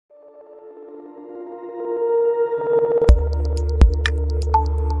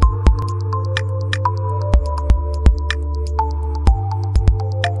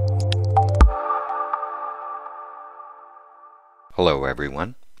Hello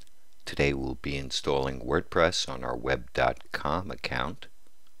everyone. Today we'll be installing WordPress on our web.com account.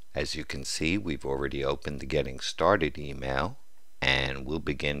 As you can see, we've already opened the Getting Started email, and we'll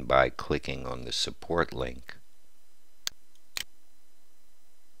begin by clicking on the support link.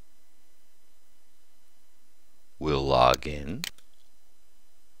 We'll log in.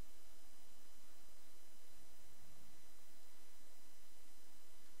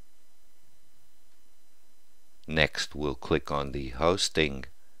 Next, we'll click on the Hosting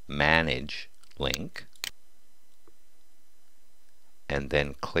Manage link, and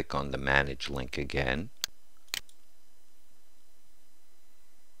then click on the Manage link again.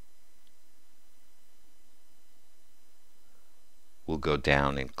 We'll go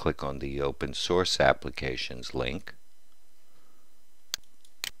down and click on the Open Source Applications link.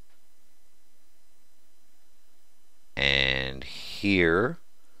 And here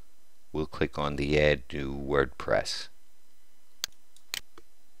we'll click on the Add New WordPress.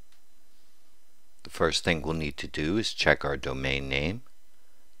 The first thing we'll need to do is check our domain name.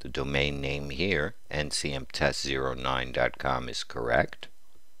 The domain name here, ncmtest09.com, is correct.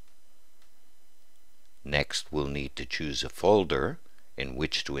 Next, we'll need to choose a folder in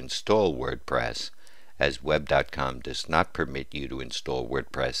which to install WordPress, as web.com does not permit you to install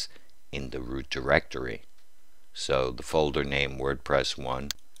WordPress in the root directory. So the folder name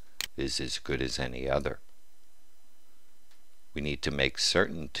WordPress1 is as good as any other. We need to make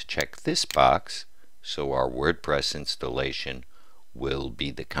certain to check this box so our WordPress installation will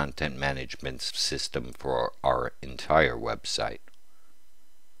be the content management system for our entire website.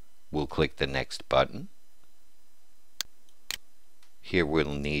 We'll click the Next button. Here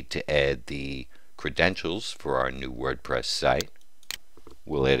we'll need to add the credentials for our new WordPress site.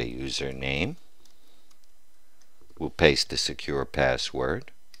 We'll add a username. We'll paste a secure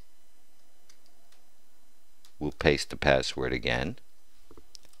password. We'll paste the password again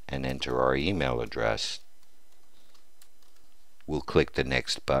and enter our email address. We'll click the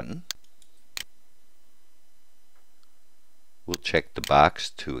Next button. We'll check the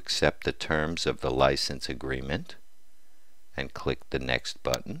box to accept the terms of the license agreement and click the Next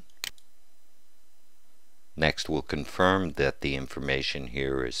button. Next, we'll confirm that the information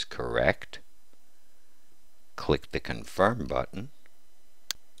here is correct. Click the Confirm button.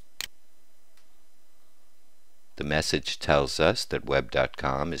 The message tells us that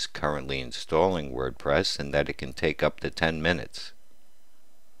web.com is currently installing WordPress and that it can take up to 10 minutes.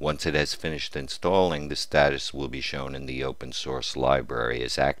 Once it has finished installing, the status will be shown in the open source library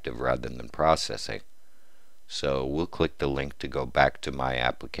as active rather than processing. So we'll click the link to go back to My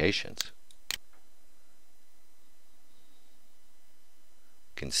Applications. You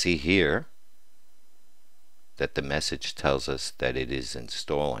can see here that the message tells us that it is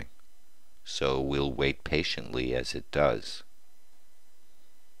installing. So we'll wait patiently as it does.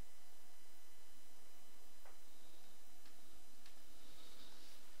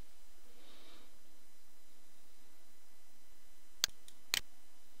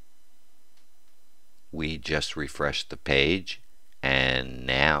 We just refreshed the page, and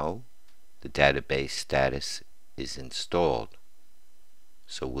now the database status is installed.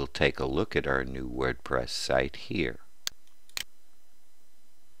 So we'll take a look at our new WordPress site here.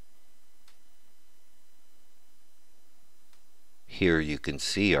 Here you can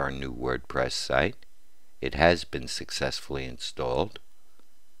see our new WordPress site. It has been successfully installed.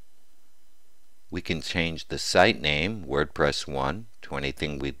 We can change the site name, WordPress1, to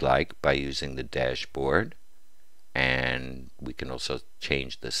anything we'd like by using the dashboard. And we can also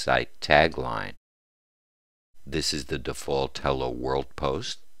change the site tagline. This is the default Hello World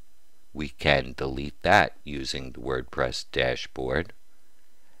post. We can delete that using the WordPress dashboard.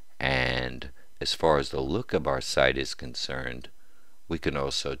 And as far as the look of our site is concerned, we can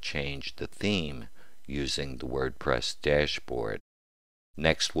also change the theme using the WordPress dashboard.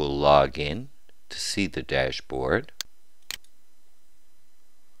 Next, we'll log in to see the dashboard.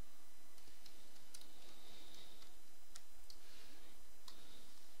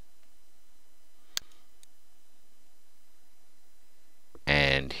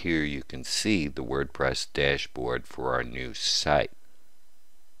 And here you can see the WordPress dashboard for our new site.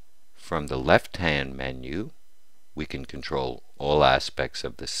 From the left-hand menu, we can control all aspects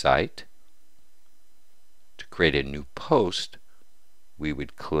of the site. To create a new post, we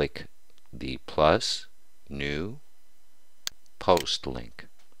would click the plus, new, post link.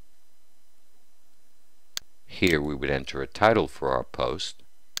 Here we would enter a title for our post.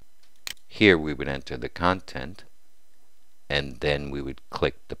 Here we would enter the content, and then we would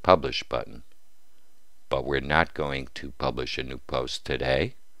click the Publish button. But we're not going to publish a new post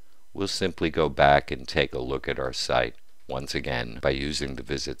today. We'll simply go back and take a look at our site once again by using the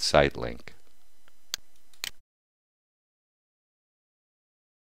Visit Site link.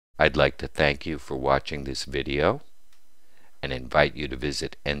 I'd like to thank you for watching this video and invite you to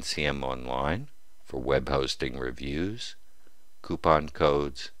visit NCM Online for web hosting reviews, coupon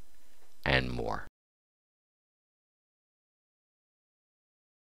codes, and more.